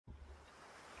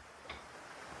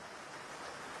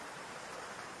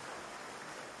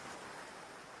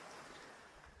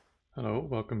Hello,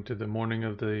 welcome to the morning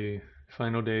of the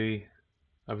final day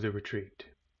of the retreat.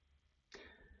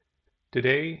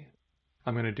 Today,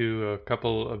 I'm going to do a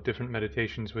couple of different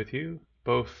meditations with you,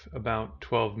 both about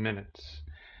 12 minutes.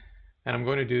 And I'm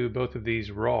going to do both of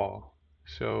these raw,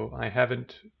 so I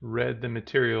haven't read the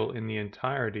material in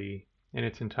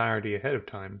its entirety ahead of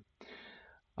time.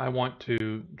 I want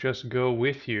to just go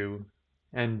with you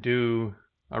and do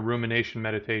a rumination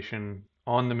meditation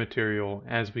on the material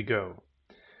as we go,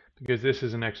 because this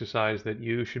is an exercise that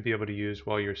you should be able to use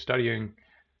while you're studying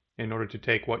in order to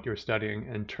take what you're studying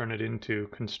and turn it into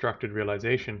constructed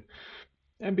realization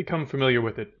and become familiar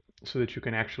with it so that you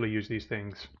can actually use these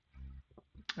things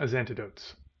as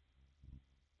antidotes.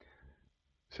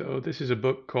 So this is a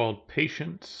book called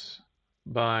Patience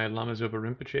by Lama Zopa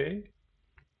Rinpoche.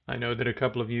 I know that a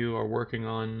couple of you are working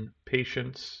on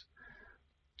patience.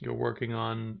 You're working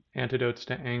on antidotes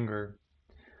to anger.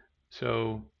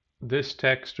 So this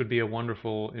text would be a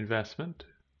wonderful investment.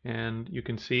 And you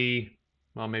can see,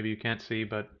 well, maybe you can't see,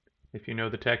 but if you know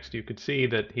the text, you could see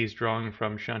that he's drawing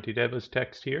from Shantideva's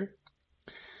text here.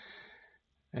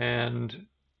 And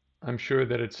I'm sure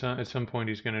that at some point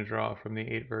he's going to draw from the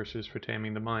 8 verses for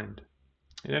taming the mind.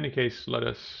 In any case, let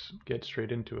us get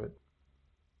straight into it.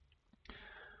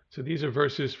 So these are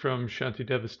verses from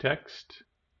Shantideva's text.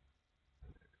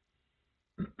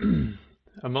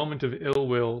 A moment of ill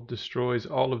will destroys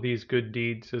all of these good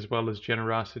deeds as well as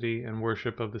generosity and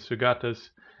worship of the Sugatas,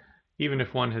 even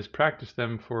if one has practiced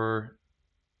them for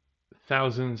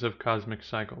thousands of cosmic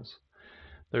cycles.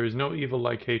 There is no evil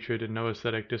like hatred and no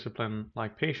ascetic discipline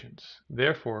like patience.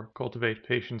 Therefore, cultivate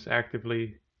patience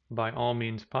actively by all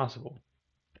means possible.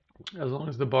 As long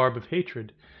as the barb of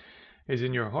hatred is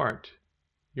in your heart,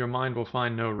 your mind will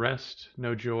find no rest,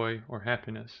 no joy, or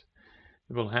happiness.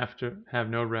 It will have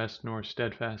no rest nor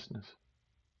steadfastness.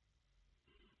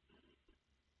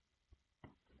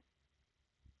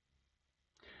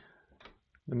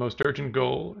 The most urgent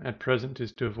goal at present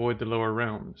is to avoid the lower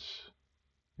realms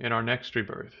in our next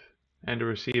rebirth, and to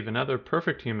receive another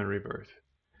perfect human rebirth.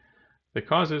 The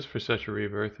causes for such a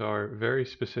rebirth are very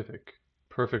specific: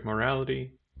 perfect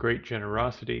morality, great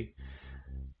generosity,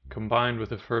 combined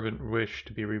with a fervent wish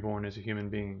to be reborn as a human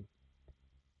being.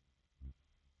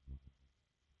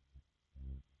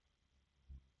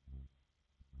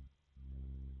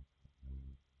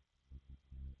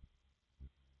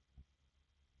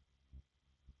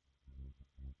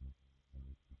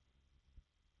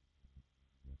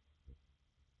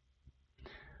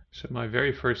 So my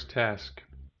very first task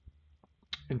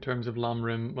in terms of Lam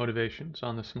Rim motivations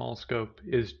on the small scope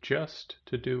is just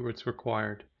to do what's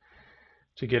required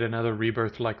to get another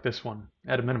rebirth like this one,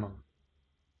 at a minimum.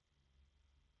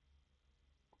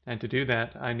 And to do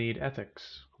that, I need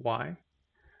ethics. Why?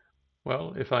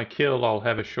 Well, if I kill, I'll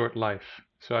have a short life,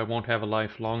 so I won't have a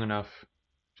life long enough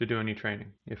to do any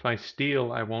training. If I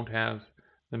steal, I won't have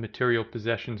the material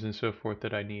possessions and so forth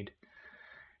that I need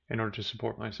in order to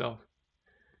support myself.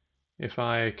 If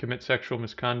I commit sexual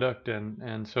misconduct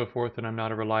and so forth, and I'm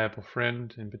not a reliable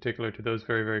friend, in particular to those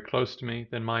very, very close to me,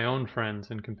 then my own friends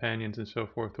and companions and so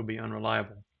forth will be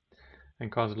unreliable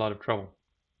and cause a lot of trouble.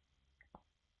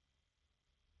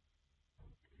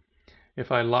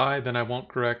 If I lie, then I won't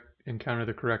encounter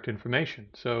the correct information.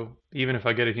 So even if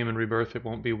I get a human rebirth, it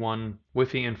won't be one with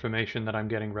the information that I'm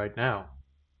getting right now.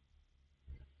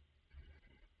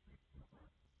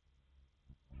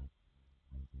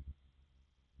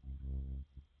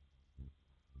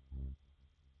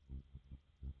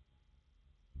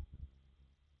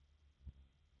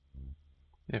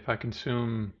 If I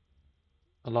consume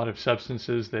a lot of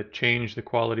substances that change the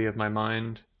quality of my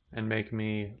mind and make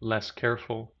me less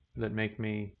careful, that make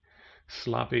me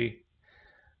sloppy,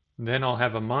 then I'll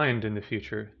have a mind in the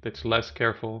future that's less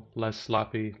careful, less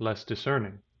sloppy, less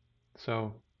discerning.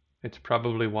 So it's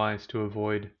probably wise to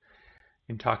avoid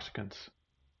intoxicants.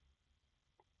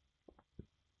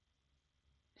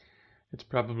 It's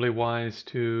probably wise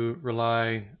to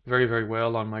rely very, very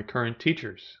well on my current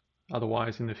teachers.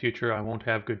 Otherwise, in the future, I won't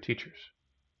have good teachers.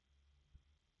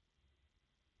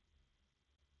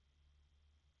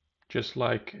 Just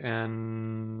like a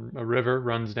river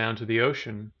runs down to the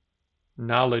ocean,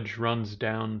 knowledge runs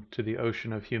down to the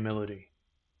ocean of humility.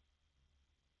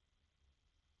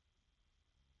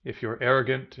 If you're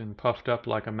arrogant and puffed up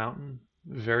like a mountain,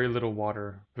 very little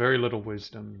water, very little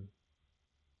wisdom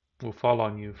will fall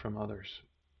on you from others.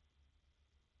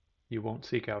 You won't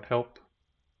seek out help.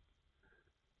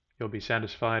 You'll be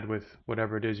satisfied with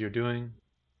whatever it is you're doing,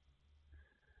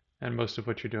 and most of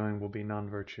what you're doing will be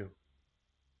non-virtue.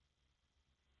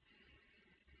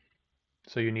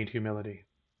 So you need humility.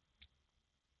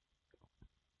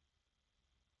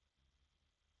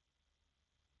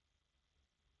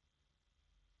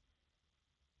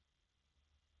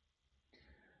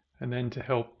 And then to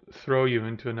help throw you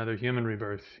into another human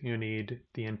rebirth, you need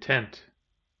the intent,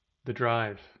 the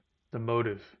drive, the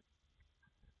motive,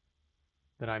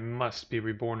 that I must be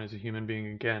reborn as a human being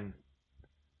again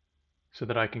so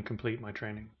that I can complete my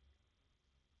training.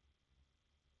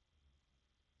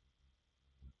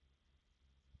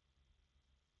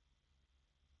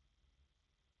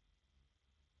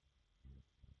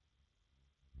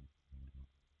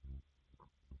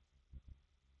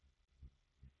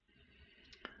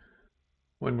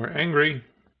 When we're angry,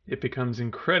 it becomes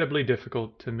incredibly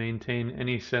difficult to maintain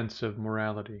any sense of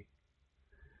morality.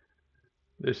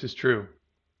 This is true.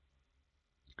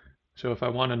 So if I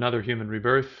want another human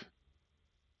rebirth,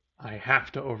 I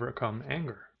have to overcome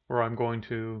anger, or I'm going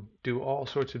to do all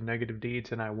sorts of negative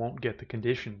deeds and I won't get the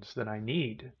conditions that I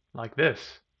need, like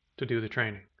this, to do the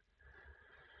training.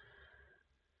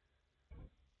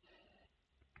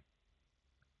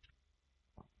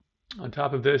 On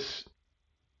top of this,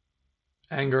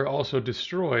 anger also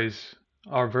destroys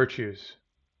our virtues.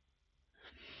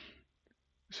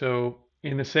 So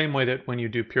in the same way that when you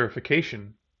do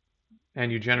purification and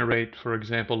you generate, for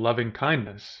example, loving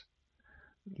kindness,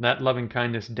 that loving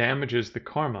kindness damages the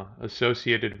karma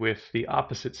associated with the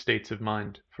opposite states of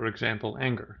mind, for example,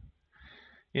 anger.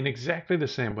 In exactly the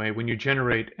same way, when you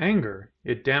generate anger,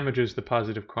 it damages the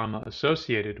positive karma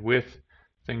associated with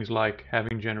things like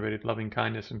having generated loving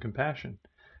kindness and compassion,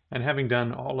 and having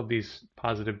done all of these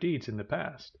positive deeds in the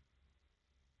past.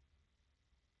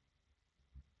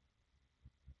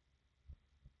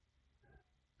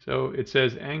 So it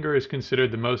says anger is considered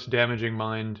the most damaging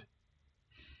mind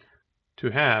to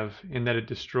have in that it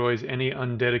destroys any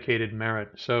undedicated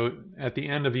merit. So at the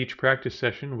end of each practice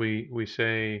session, we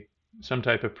say some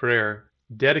type of prayer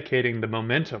dedicating the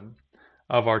momentum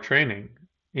of our training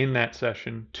in that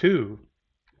session to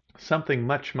something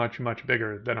much, much, much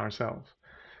bigger than ourselves,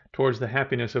 towards the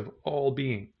happiness of all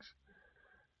beings,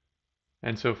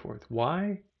 and so forth.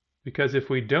 Why? Because if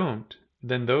we don't,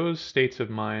 then those states of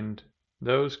mind,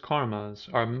 those karmas,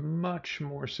 are much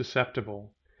more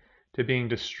susceptible to being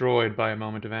destroyed by a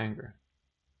moment of anger.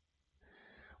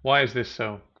 Why is this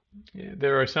so?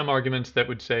 There are some arguments that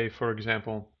would say, for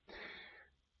example,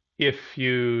 if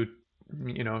you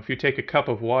take a cup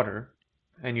of water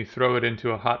and you throw it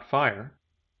into a hot fire,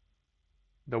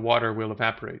 the water will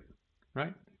evaporate,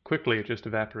 right? Quickly it just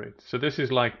evaporates. So this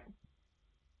is like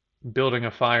building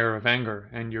a fire of anger,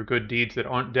 and your good deeds that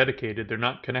aren't dedicated, they're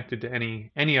not connected to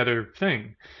any other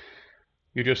thing.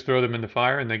 You just throw them in the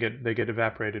fire and they get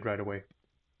evaporated right away.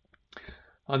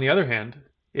 On the other hand,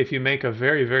 if you make a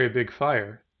very, very big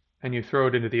fire and you throw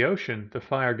it into the ocean, the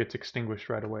fire gets extinguished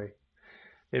right away.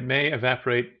 It may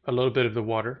evaporate a little bit of the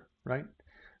water, right?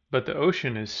 But the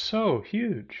ocean is so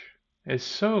huge, is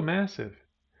so massive.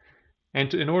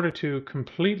 And in order to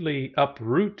completely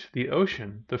uproot the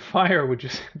ocean, the fire would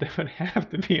have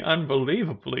to be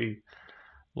unbelievably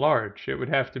large. It would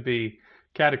have to be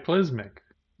cataclysmic,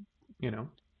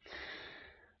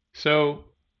 So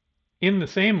in the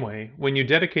same way, when you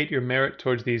dedicate your merit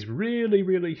towards these really,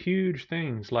 really huge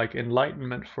things like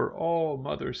enlightenment for all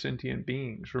mother sentient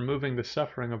beings, removing the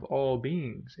suffering of all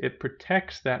beings, it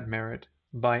protects that merit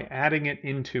by adding it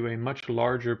into a much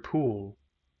larger pool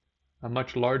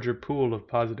of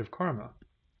positive karma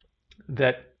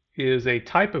that is a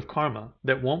type of karma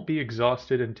that won't be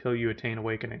exhausted until you attain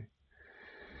awakening.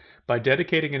 By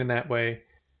dedicating it in that way,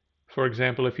 for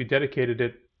example, if you dedicated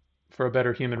it for a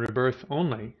better human rebirth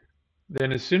only,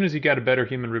 then as soon as you got a better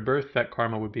human rebirth, that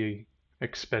karma would be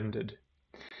expended.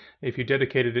 If you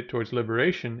dedicated it towards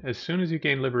liberation, as soon as you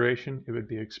gain liberation, it would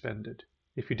be expended.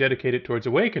 If you dedicate it towards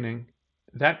awakening,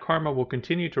 that karma will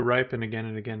continue to ripen again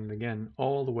and again and again,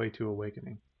 all the way to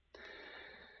awakening.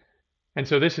 And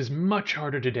so this is much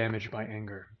harder to damage by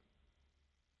anger.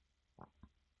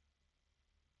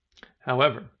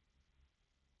 However,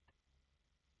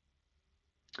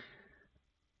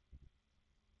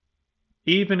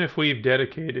 even if we've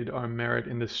dedicated our merit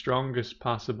in the strongest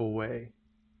possible way,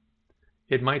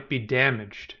 it might be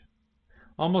damaged,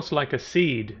 almost like a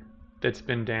seed that's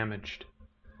been damaged,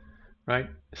 right?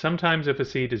 Sometimes if a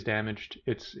seed is damaged,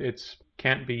 it's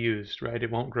can't be used, right?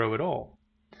 It won't grow at all.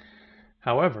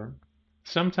 However,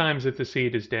 sometimes if the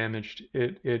seed is damaged,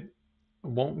 it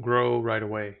won't grow right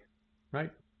away,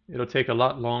 right? It'll take a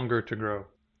lot longer to grow.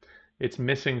 It's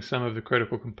missing some of the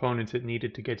critical components it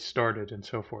needed to get started and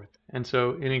so forth. And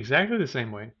so in exactly the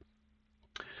same way,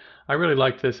 I really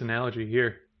like this analogy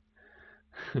here.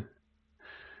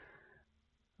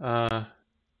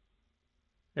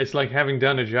 It's like having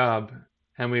done a job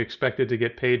and we expected to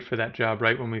get paid for that job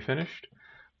right when we finished,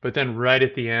 but then right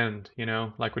at the end,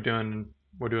 like we're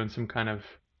doing some kind of,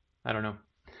 I don't know,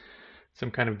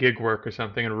 some kind of gig work or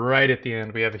something, and right at the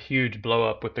end we have a huge blow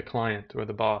up with the client or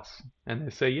the boss, and they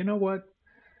say, you know what,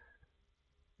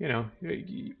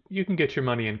 you can get your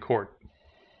money in court.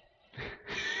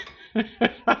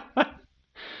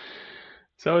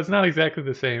 So it's not exactly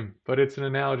the same, but it's an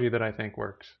analogy that I think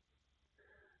works.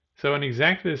 So in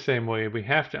exactly the same way, we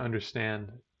have to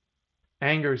understand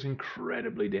anger is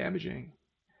incredibly damaging,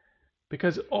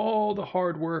 because all the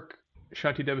hard work,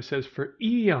 Shantideva says, for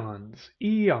eons,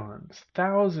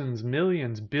 thousands,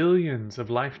 millions, billions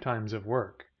of lifetimes of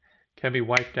work can be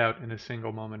wiped out in a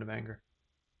single moment of anger.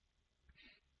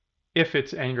 If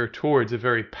it's anger towards a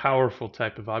very powerful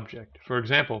type of object. For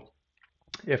example,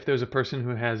 if there's a person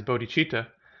who has bodhicitta,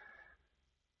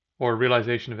 or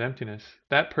realization of emptiness,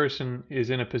 that person is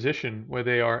in a position where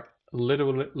they are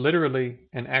literally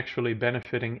and actually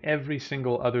benefiting every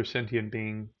single other sentient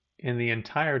being in the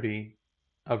entirety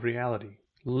of reality,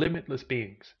 limitless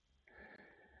beings.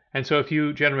 And so if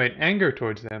you generate anger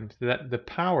towards them, that the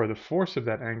power, the force of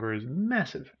that anger is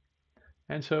massive.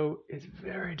 And so it's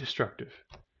very destructive.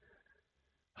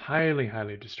 Highly,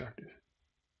 highly destructive.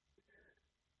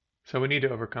 So we need to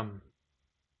overcome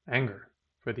anger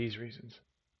for these reasons.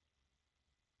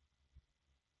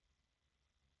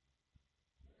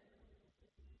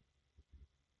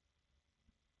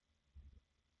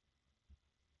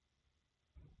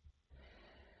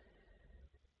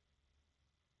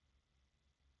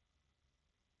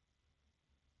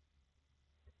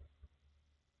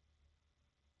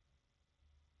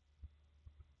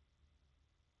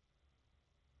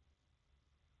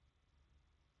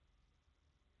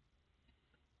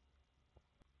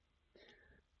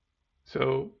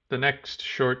 So the next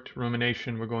short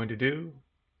rumination we're going to do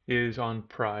is on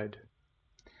pride.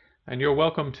 And you're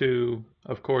welcome to,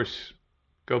 of course,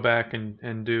 go back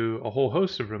and do a whole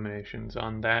host of ruminations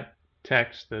on that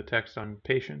text, the text on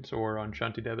patience, or on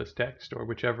Shantideva's text, or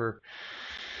whichever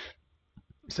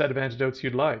set of antidotes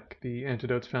you'd like. The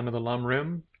antidotes found in the Lam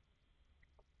Rim,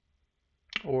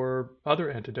 or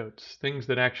other antidotes, things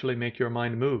that actually make your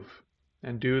mind move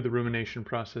and do the rumination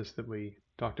process that we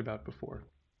talked about before.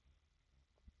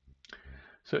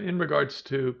 So in regards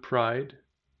to pride,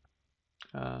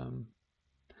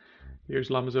 here's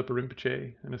Lama Zopa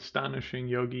Rinpoche, an astonishing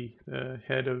yogi, the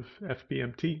head of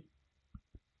FBMT.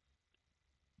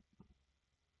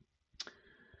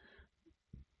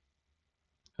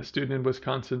 A student in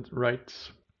Wisconsin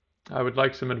writes, I would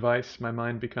like some advice. My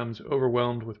mind becomes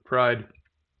overwhelmed with pride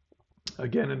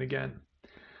again and again.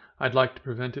 I'd like to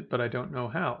prevent it, but I don't know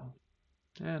how.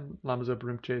 And Lama Zopa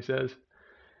Rinpoche says,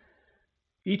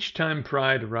 each time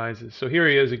pride arises, so here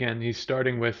he is again, he's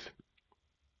starting with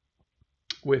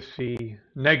the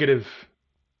negative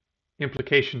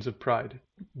implications of pride,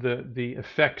 the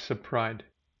effects of pride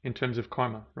in terms of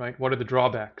karma, right? What are the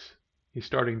drawbacks? He's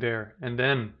starting there. And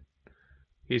then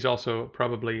he's also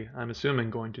probably, I'm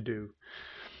assuming, going to do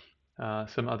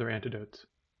some other antidotes.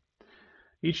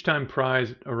 Each time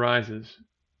pride arises,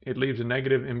 it leaves a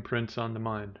negative imprint on the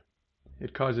mind.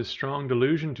 It causes strong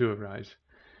delusion to arise.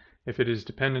 If it is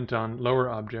dependent on lower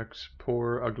objects,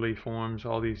 poor, ugly forms,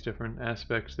 all these different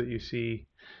aspects that you see,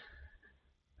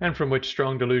 and from which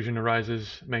strong delusion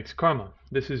arises, makes karma.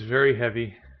 This is very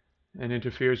heavy and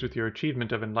interferes with your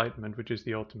achievement of enlightenment, which is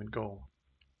the ultimate goal.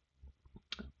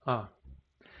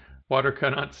 Water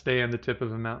cannot stay on the tip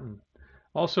of a mountain.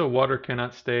 Also, water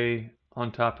cannot stay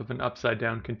on top of an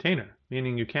upside-down container,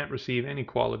 meaning you can't receive any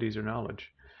qualities or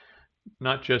knowledge.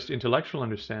 Not just intellectual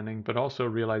understanding, but also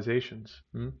realizations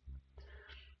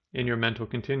in your mental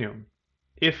continuum.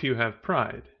 If you have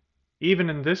pride, even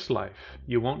in this life,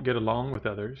 you won't get along with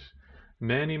others.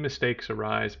 Many mistakes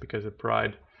arise because of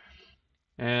pride,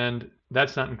 and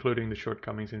that's not including the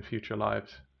shortcomings in future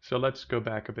lives. So let's go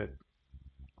back a bit.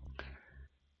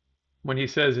 When he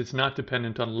says it's not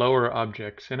dependent on lower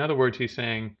objects, in other words, he's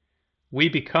saying we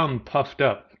become puffed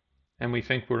up and we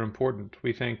think we're important.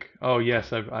 We think, oh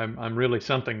yes, I'm really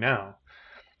something now.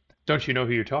 Don't you know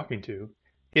who you're talking to?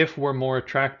 If we're more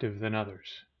attractive than others,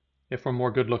 if we're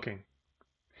more good looking,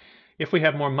 if we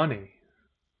have more money,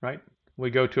 right? We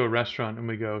go to a restaurant and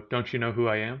we go, don't you know who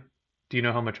I am? Do you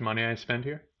know how much money I spend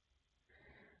here?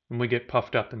 And we get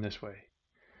puffed up in this way.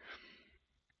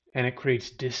 And it creates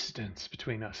distance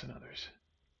between us and others,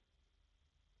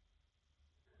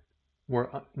 where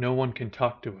no one can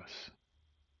talk to us.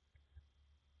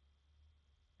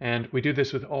 And we do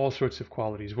this with all sorts of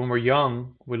qualities. When we're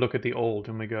young, we look at the old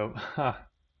and we go,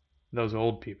 those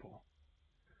old people.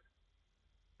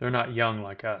 They're not young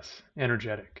like us,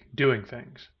 energetic, doing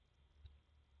things.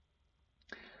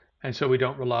 And so we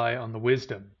don't rely on the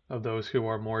wisdom of those who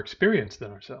are more experienced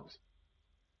than ourselves.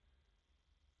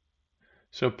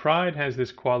 So pride has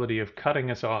this quality of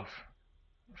cutting us off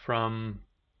from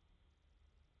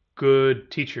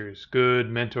good teachers, good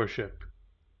mentorship,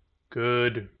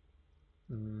 good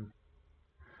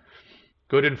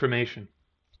good information.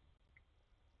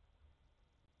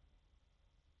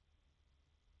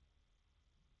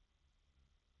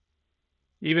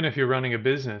 Even if you're running a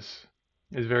business,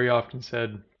 it's very often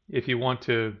said, if you want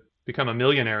to become a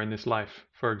millionaire in this life,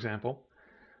 for example,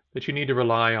 that you need to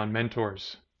rely on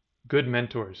mentors, good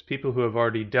mentors, people who have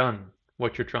already done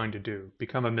what you're trying to do.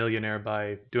 Become a millionaire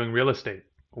by doing real estate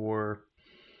or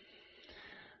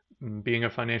being a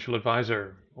financial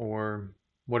advisor or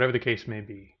whatever the case may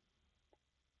be.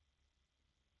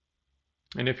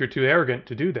 And if you're too arrogant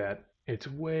to do that, it's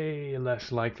way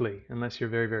less likely, unless you're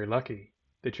very, very lucky,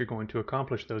 that you're going to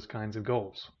accomplish those kinds of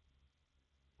goals.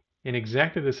 In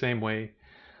exactly the same way,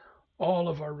 all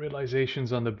of our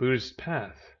realizations on the Buddhist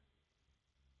path,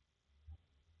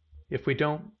 if we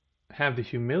don't have the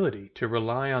humility to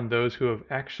rely on those who have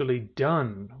actually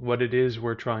done what it is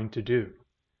we're trying to do,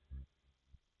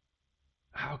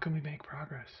 how can we make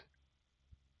progress?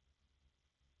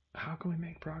 How can we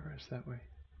make progress that way?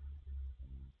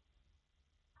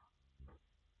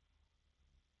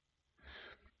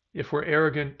 If we're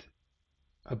arrogant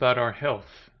about our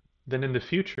health, then in the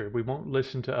future we won't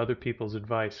listen to other people's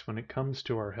advice when it comes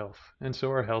to our health, and so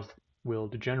our health will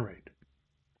degenerate.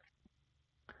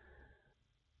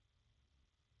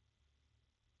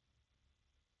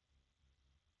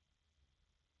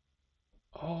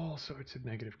 All sorts of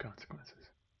negative consequences.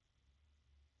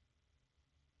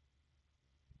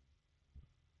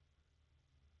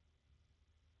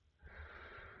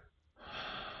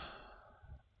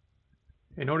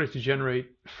 In order to generate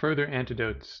further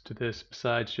antidotes to this,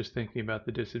 besides just thinking about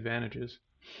the disadvantages,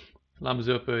 Lama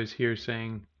Zopa is here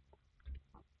saying,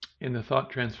 in the thought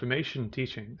transformation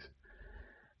teachings,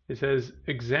 it says,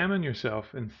 examine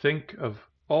yourself and think of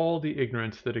all the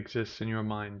ignorance that exists in your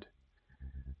mind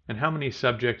and how many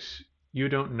subjects you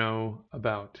don't know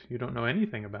about, you don't know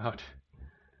anything about.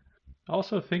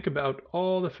 Also think about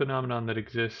all the phenomenon that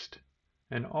exist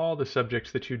and all the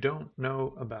subjects that you don't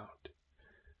know about.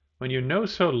 When you know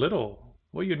so little,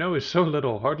 what you know is so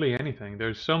little, hardly anything.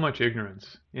 There's so much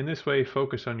ignorance. In this way,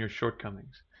 focus on your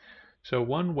shortcomings. So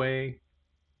one way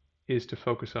is to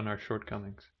focus on our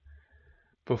shortcomings.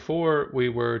 Before we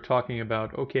were talking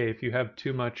about, okay, if you have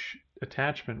too much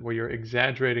attachment where you're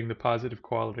exaggerating the positive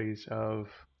qualities of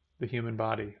the human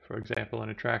body, for example, an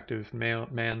attractive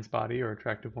man's body or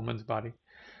attractive woman's body,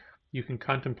 you can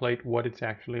contemplate what it's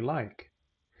actually like.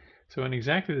 So in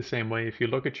exactly the same way, if you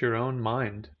look at your own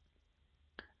mind,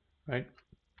 right?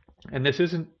 And this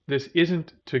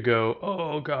isn't to go,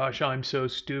 oh gosh, I'm so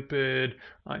stupid,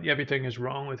 everything is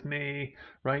wrong with me,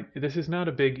 right? This is not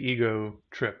a big ego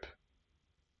trip.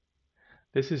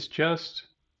 This is just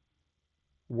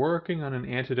working on an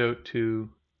antidote to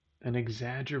an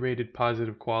exaggerated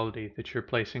positive quality that you're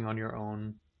placing on your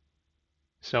own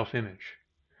self-image.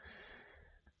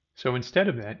 So instead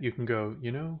of that, you can go,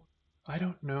 I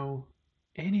don't know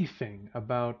anything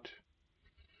about,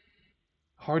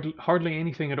 hardly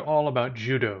anything at all about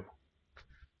judo.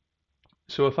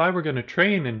 So if I were going to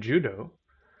train in judo,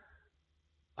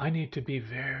 I need to be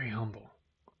very humble.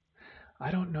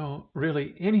 I don't know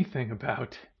really anything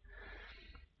about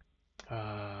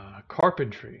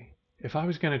carpentry. If I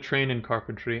was going to train in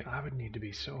carpentry, I would need to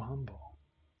be so humble.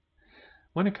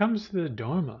 When it comes to the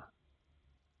Dharma,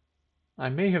 I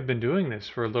may have been doing this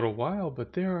for a little while,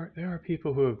 but there are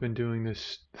people who have been doing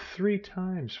this 3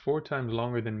 times, 4 times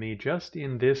longer than me just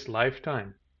in this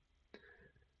lifetime.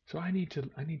 So I need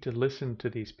to listen to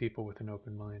these people with an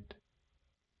open mind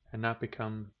and not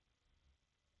become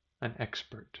an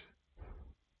expert.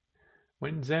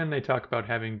 When Zen they talk about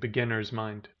having beginner's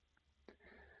mind.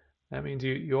 That means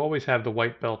you always have the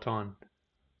white belt on.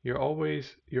 You're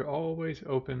always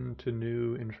open to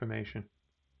new information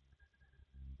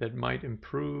that might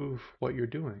improve what you're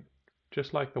doing.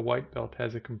 Just like the white belt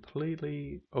has a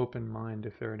completely open mind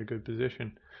if they're in a good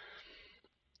position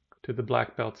to the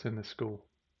black belts in the school.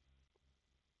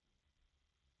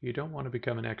 You don't want to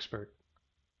become an expert.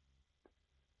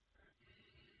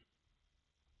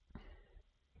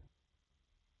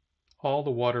 All the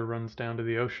water runs down to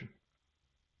the ocean.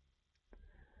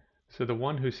 So the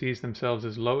one who sees themselves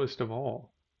as lowest of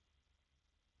all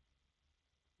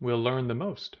will learn the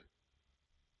most.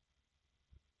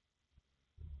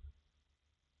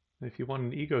 If you want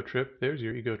an ego trip, there's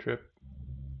your ego trip.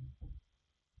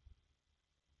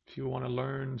 If you want to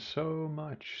learn so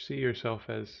much, see yourself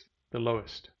as the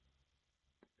lowest.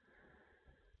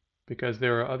 Because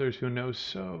there are others who know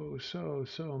so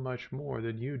much more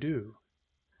than you do.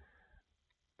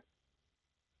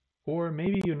 Or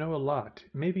maybe you know a lot.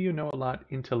 Maybe you know a lot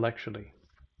intellectually.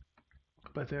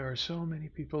 But there are so many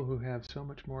people who have so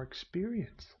much more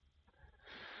experience.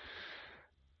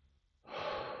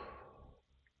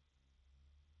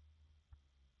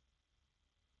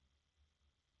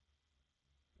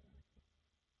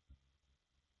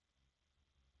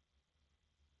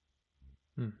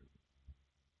 Hmm.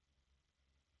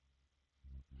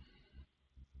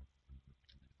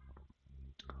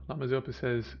 Lama Zopa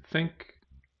says, think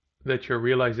that the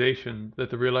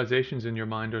realizations in your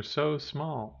mind are so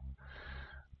small.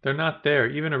 They're not there.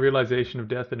 Even a realization of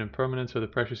death and impermanence or the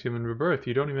precious human rebirth,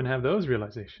 you don't even have those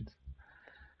realizations.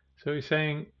 So he's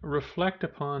saying, reflect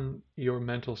upon your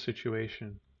mental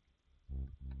situation.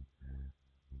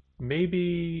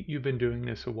 Maybe you've been doing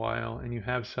this a while and you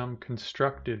have some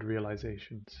constructed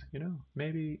realizations.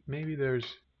 Maybe there's,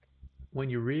 when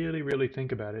you really, really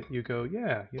think about it, you go,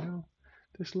 yeah,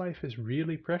 this life is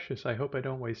really precious. I hope I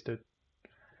don't waste it.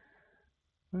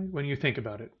 Right? When you think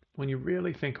about it, when you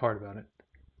really think hard about it.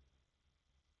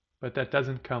 But that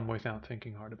doesn't come without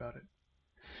thinking hard about it.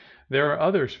 There are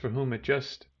others for whom it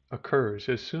just occurs.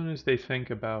 As soon as they think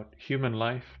about human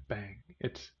life, bang,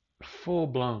 it's full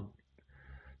blown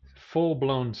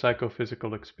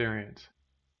psychophysical experience.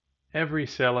 Every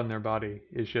cell in their body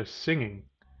is just singing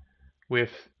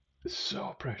with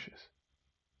so precious.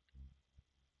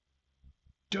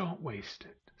 Don't waste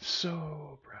it.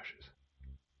 So precious.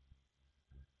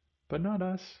 But not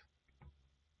us.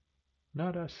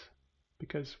 Not us.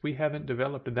 Because we haven't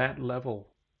developed that level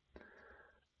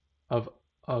of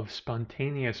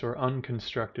spontaneous or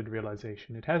unconstructed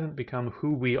realization. It hasn't become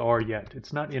who we are yet.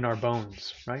 It's not in our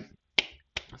bones, right?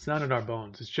 It's not in our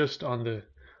bones. It's just on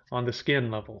the skin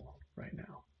level right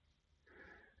now.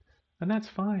 And that's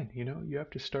fine, you have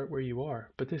to start where you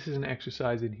are. But this is an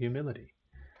exercise in humility,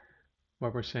 where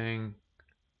we're saying,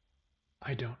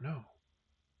 I don't know.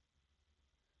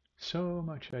 So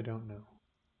much I don't know.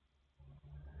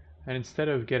 And instead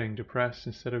of getting depressed,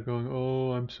 instead of going,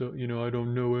 oh, I'm so, I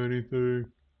don't know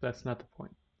anything, that's not the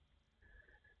point.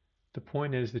 The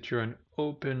point is that you're an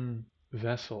open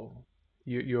vessel.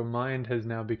 Your mind has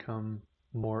now become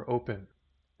more open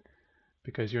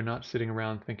because you're not sitting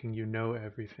around thinking you know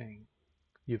everything.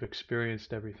 You've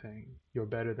experienced everything. You're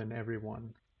better than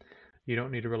everyone. You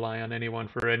don't need to rely on anyone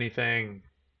for anything.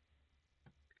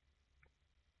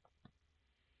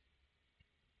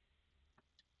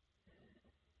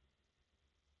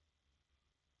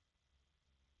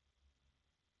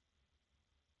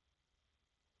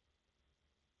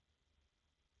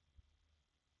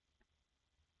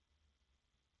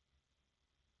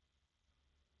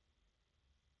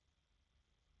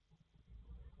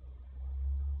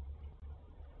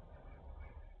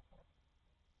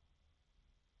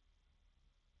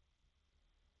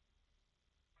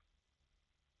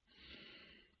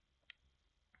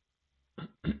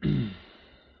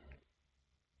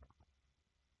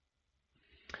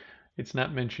 It's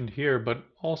not mentioned here, but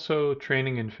also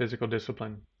training in physical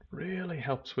discipline really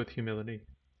helps with humility.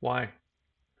 Why?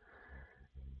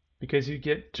 Because you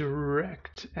get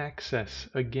direct access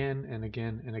again and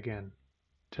again and again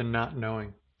to not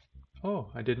knowing.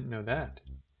 Oh, I didn't know that.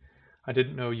 I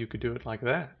didn't know you could do it like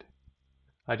that.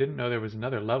 I didn't know there was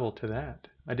another level to that.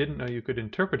 I didn't know you could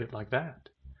interpret it like that.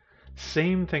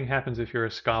 Same thing happens if you're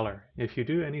a scholar. If you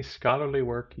do any scholarly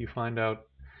work, you find out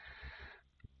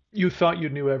you thought you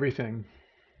knew everything,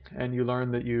 and you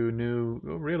learn that you knew,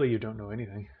 well, really, you don't know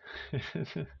anything.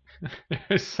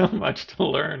 There's so much to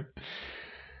learn.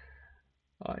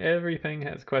 Everything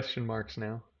has question marks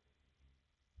now.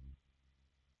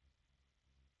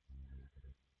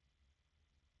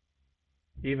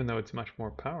 Even though it's much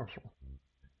more powerful.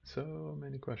 So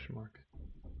many question marks.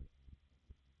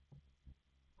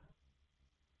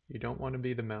 You don't want to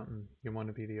be the mountain, you want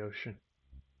to be the ocean.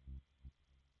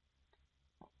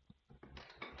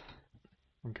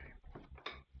 Okay.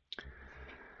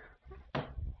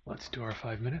 Let's do our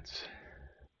 5 minutes.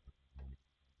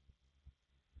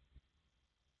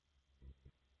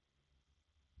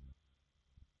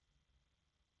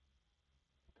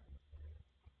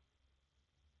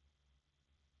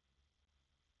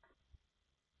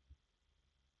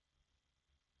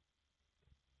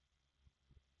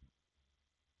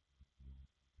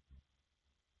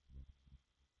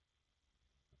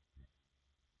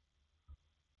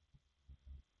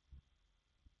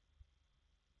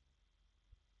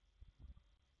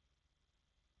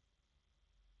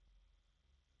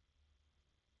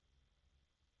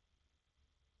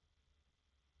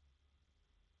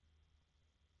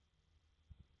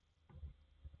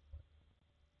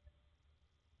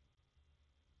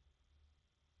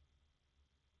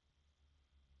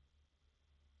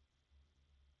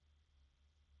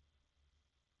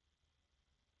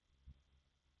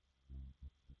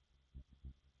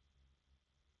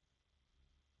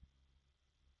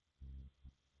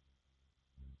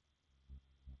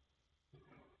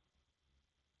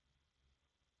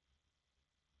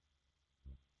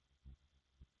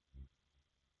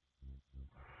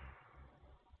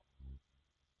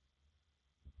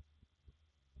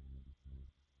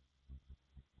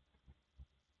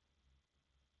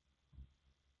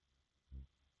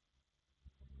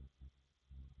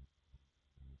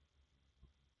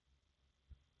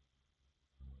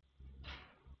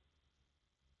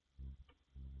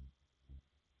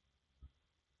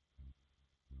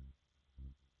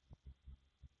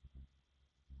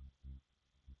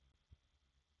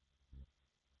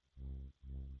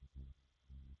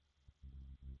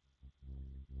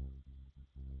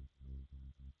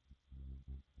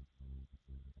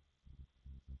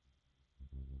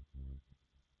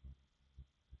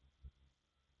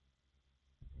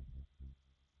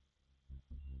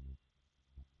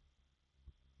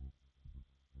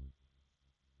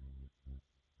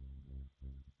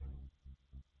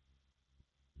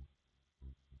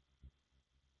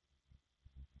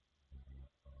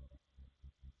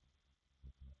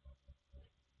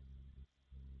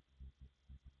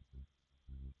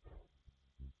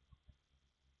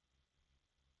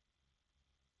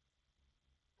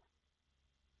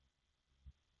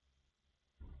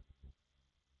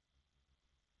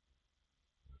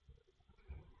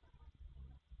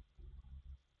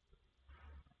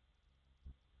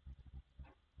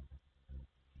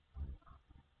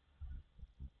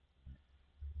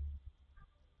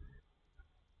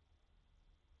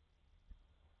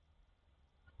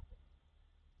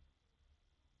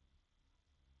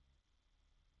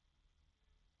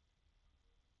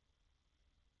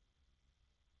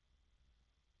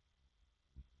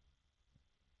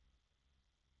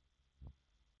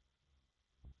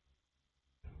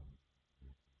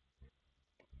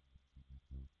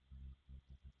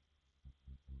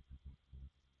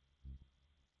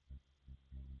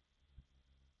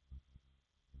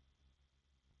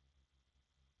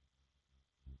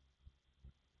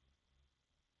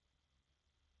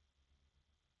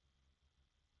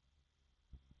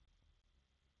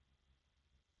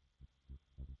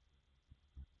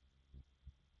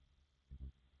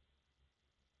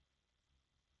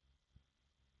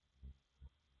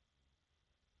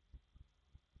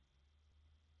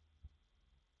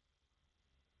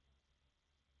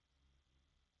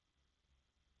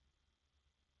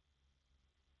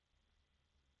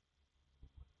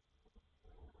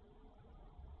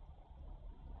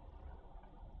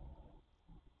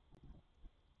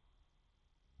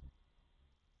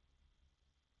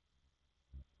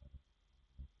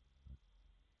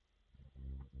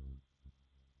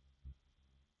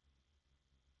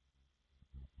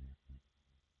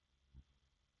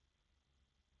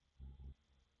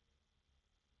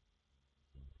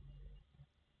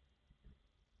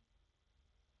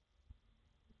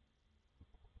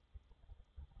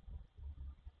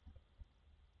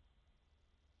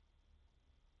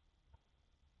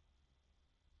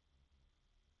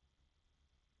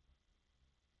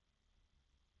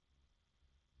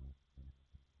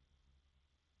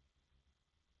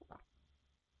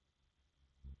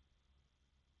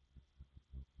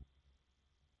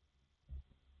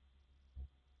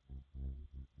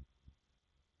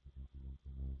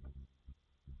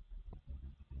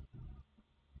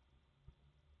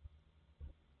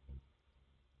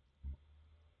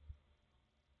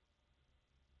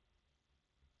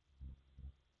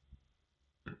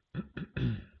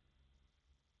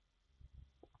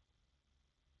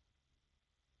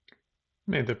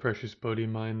 May the precious Bodhi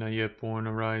mind not yet born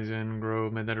arise and grow.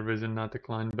 May that arisen not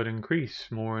decline but increase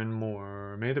more and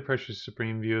more. May the precious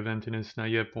supreme view of emptiness not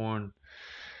yet born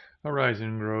arise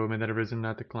and grow. May that arisen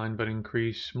not decline but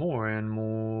increase more and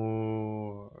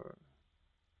more.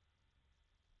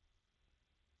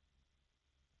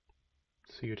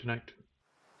 See you tonight.